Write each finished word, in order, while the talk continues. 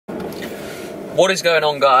What is going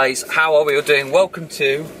on, guys? How are we all doing? Welcome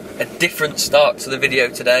to a different start to the video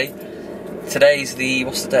today. Today's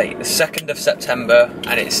what's the date? The 2nd of September,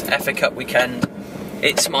 and it's FA Cup weekend.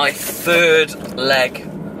 It's my third leg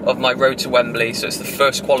of my road to Wembley, so it's the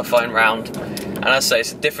first qualifying round. And as I say,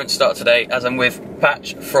 it's a different start today, as I'm with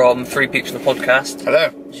Patch from Three Peeps on the Podcast.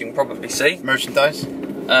 Hello. As you can probably see. Merchandise.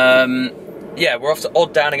 Yeah, we're off to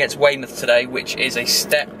Odd Down against Weymouth today, which is a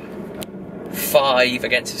step 5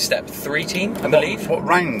 against a step 3 team, I believe. What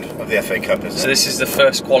round of the FA Cup is it? So this is the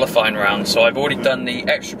first qualifying round, so I've already done the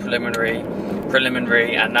extra preliminary,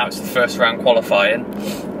 and now it's the first round qualifying.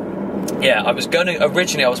 Yeah,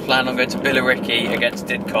 originally I was planning on going to Billericay against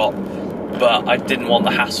Didcot, but I didn't want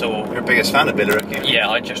the hassle. You're a biggest fan of Billericay. Yeah,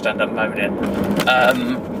 I just ended up moaning.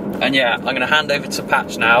 And yeah, I'm going to hand over to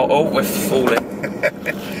Patch now. Oh, we're falling.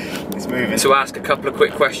 It's moving. To ask a couple of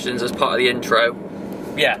quick questions as part of the intro.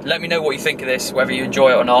 Yeah, let me know what you think of this, whether you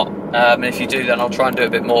enjoy it or not. And if you do, then I'll try and do a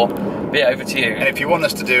bit more. But yeah, over to you. And if you want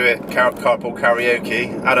us to do it, carpool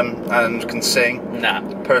karaoke, Adam can sing. Nah.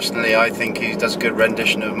 Personally, I think he does a good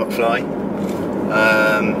rendition of McFly.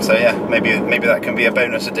 So yeah, maybe that can be a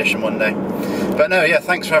bonus edition one day. But no, yeah,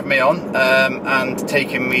 thanks for having me on and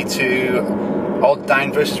taking me to Odd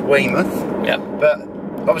Down versus Weymouth. Yeah. But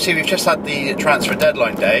obviously we've just had the transfer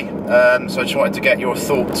deadline day, so I just wanted to get your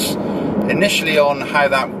thoughts initially on how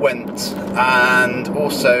that went, and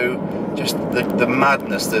also just the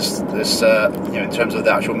madness this in terms of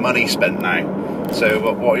the actual money spent now. So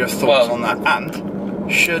what are your thoughts on that?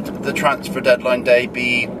 And should the transfer deadline day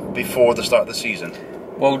be before the start of the season?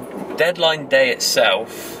 Well, deadline day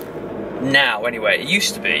itself, now anyway, it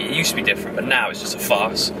used to be different, but now it's just a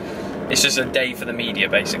farce. It's just a day for the media,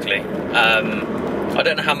 basically. I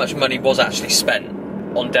don't know how much money was actually spent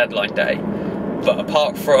on deadline day, but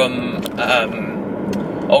apart from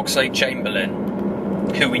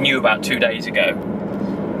Oxlade-Chamberlain, who we knew about 2 days ago,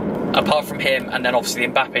 apart from him, and then obviously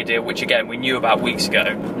the Mbappe deal, which again we knew about weeks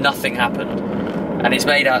ago, nothing happened. And it's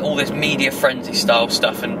made out all this media frenzy style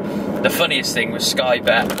stuff. And the funniest thing was Sky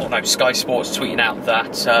Sports tweeting out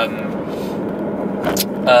that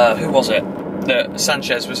who was it? That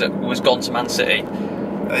Sanchez was gone to Man City.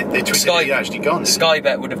 They tweeted he'd actually gone. Sky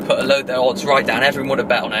Bet would have put a load of their odds right down, everyone would have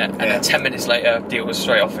bet on it, and then 10 minutes later, deal was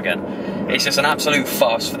straight off again. It's just an absolute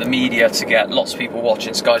farce for the media to get lots of people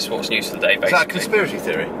watching Sky Sports News for the day, basically. Is that a conspiracy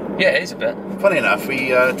theory? Yeah, it is a bit. Funny enough,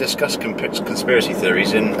 we discussed conspiracy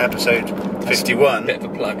theories in episode 51 bit of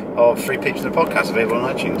a plug of Three Peeps in the Podcast, available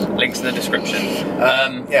on iTunes. Links in the description.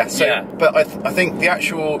 But I think the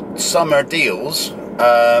actual summer deals,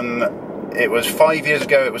 it was 5 years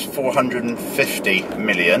ago, it was 450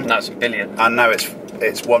 million. Now it's a billion. And now it's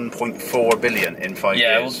 1.4 billion in 5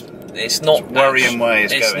 years. Well, it's not worrying way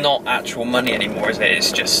it's going. It's not actual money anymore, is it?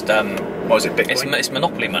 It's just what is it, Bitcoin? It's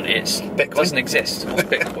monopoly money. It doesn't exist. What's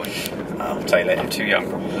Bitcoin? I'll tell you later. I'm too young,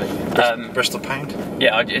 probably. Bristol pound?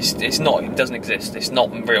 Yeah, it's not. It doesn't exist. It's not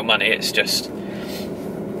real money. It's just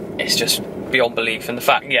beyond belief. And the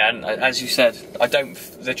fact, and as you said,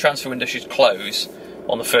 the transfer window should close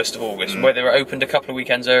on the 1st of August. Whether it opened a couple of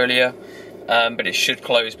weekends earlier, but it should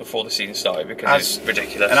close before the season started, because it's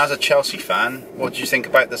ridiculous. And as a Chelsea fan, what do you think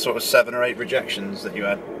about the sort of 7 or 8 rejections that you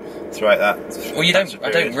had throughout that? Well,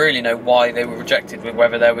 I don't really know why they were rejected,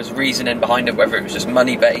 whether there was reasoning behind it, whether it was just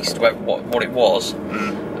money based, what it was.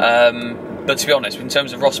 But to be honest, in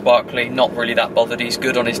terms of Ross Barkley, not really that bothered. He's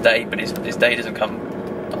good on his day, but his day doesn't come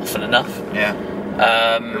often enough. Yeah.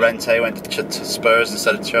 Llorente went to Spurs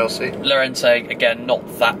instead of Chelsea. Llorente, again,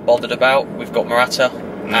 not that bothered about. We've got Morata,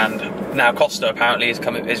 and now Costa apparently is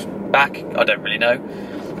back. I don't really know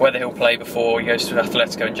whether he'll play before he goes to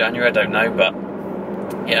Atletico in January. I don't know, but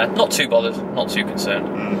yeah, not too bothered, not too concerned.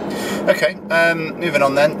 Okay, moving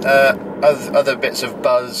on then. Other bits of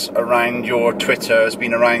buzz around your Twitter has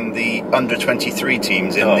been around the under-23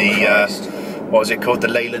 teams in what was it called? The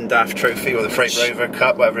Leyland Daft Trophy, or the Freight Rover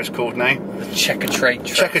Cup, whatever it's called now. The Checkatrade.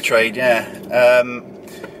 Checkatrade, yeah.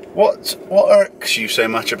 What irks you so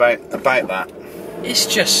much about that?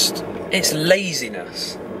 It's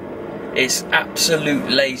laziness. It's absolute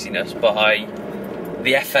laziness by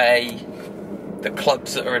the FA, the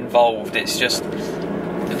clubs that are involved. It's just,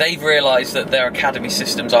 they've realised that their academy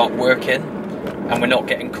systems aren't working, and we're not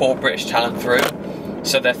getting core British talent through.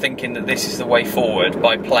 So they're thinking that this is the way forward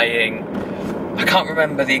by playing. I can't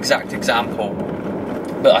remember the exact example,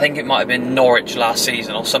 but I think it might have been Norwich last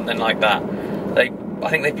season or something like that. I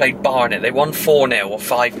think they played Barnet. They won 4-0 or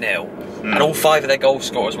 5-0, and all 5 of their goal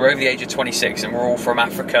scorers were over the age of 26 and were all from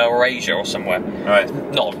Africa or Asia or somewhere. Right.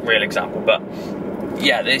 Not a real example, but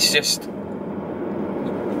yeah, it's just,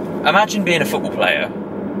 imagine being a football player.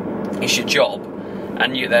 It's your job,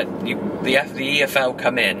 and the EFL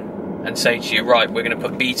come in and say to you, right, we're going to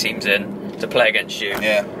put B teams in to play against you.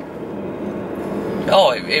 Yeah.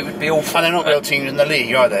 Oh, it would be awful. And they're not real teams in the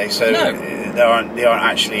league, are they? So no. they aren't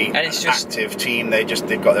actually an active team. They've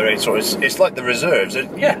got their own sort of. It's like the reserves.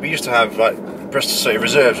 Yeah. We used to have like Bristol City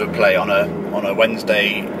reserves would play on a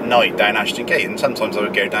Wednesday night down Ashton Gate, and sometimes I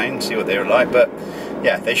would go down and see what they were like. But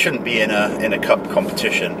yeah, they shouldn't be in a cup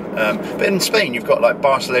competition. But in Spain, you've got like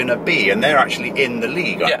Barcelona B, and they're actually in the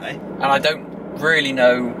league, aren't they? And I don't really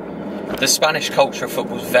know. The Spanish culture of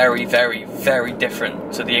football is very, very, very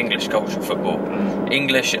different to the English culture of football.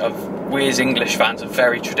 We as English fans are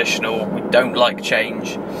very traditional. We don't like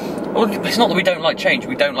change. Well, it's not that we don't like change.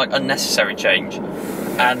 We don't like unnecessary change.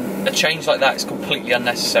 And a change like that is completely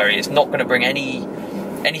unnecessary. It's not going to bring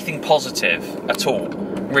anything positive at all,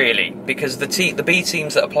 really, because the B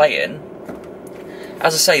teams that are playing,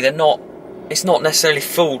 as I say, they're not. It's not necessarily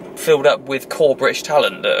filled up with core British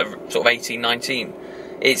talent that are sort of 18, 19.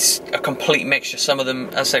 It's a complete mixture. Some of them,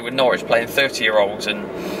 as I say, with Norwich playing 30-year-olds, and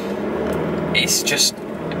it just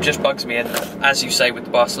bugs me. And as you say, with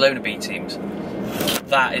the Barcelona B teams,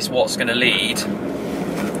 that is what's going to lead.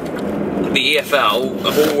 The EFL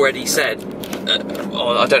have already said, I don't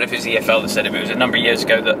know if it was the EFL that said it, but it was a number of years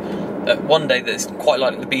ago, that one day that it's quite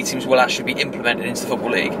likely the B teams will actually be implemented into the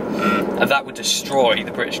Football League, and that would destroy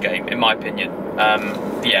the British game, in my opinion.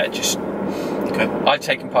 Okay. I've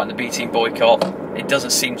taken part in the B team boycott. It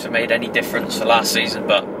doesn't seem to have made any difference for last season,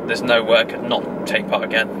 but there's no way I could not take part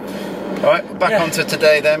again. Alright, back onto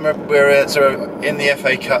today then. We're sort of in the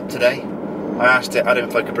FA Cup today. I asked it, I don't know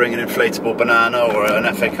if I could bring an inflatable banana or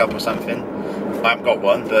an FA Cup or something. I haven't got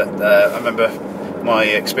one, but I remember my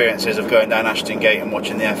experiences of going down Ashton Gate and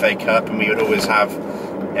watching the FA Cup, and we would always have,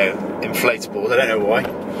 inflatables. I don't know why.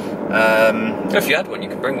 If you had one, you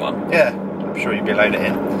could bring one. Yeah, I'm sure you'd be allowed it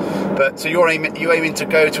in. But so you aiming to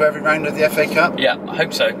go to every round of the FA Cup? Yeah, I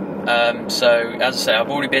hope so. So as I say, I've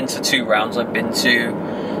already been to 2 rounds. I've been to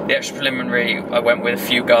the extra preliminary. I went with a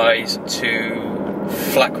few guys to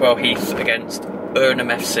Flackwell Heath against Burnham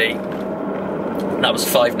FC. That was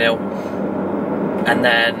 5-0. And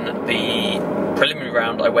then the preliminary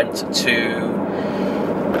round, I went to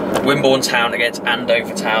Wimborne Town against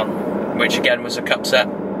Andover Town, which again was a cup set.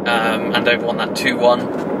 Andover won that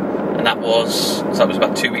 2-1. And that was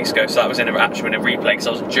about 2 weeks ago, so that was in a replay, because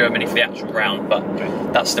I was in Germany for the actual round, but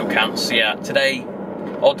that still counts. So yeah, today,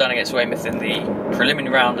 Old Down against Weymouth in the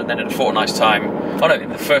preliminary round, and then in a fortnight's time, in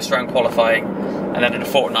the first round qualifying, and then in a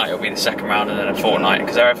fortnight it'll be the second round, and then a fortnight,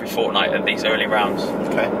 because they're every fortnight at these early rounds.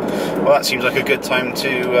 Okay, well that seems like a good time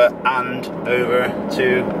to hand over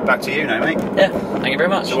back to you now, mate. Yeah, thank you very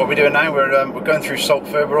much. So what we're doing now, we're going through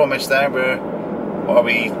Saltford, we're almost there, what are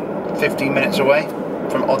we, 15 minutes away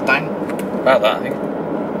from Odd Down? About that, I think.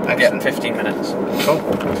 Excellent. Yeah, 15 minutes. Cool.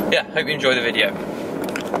 Yeah, hope you enjoy the video.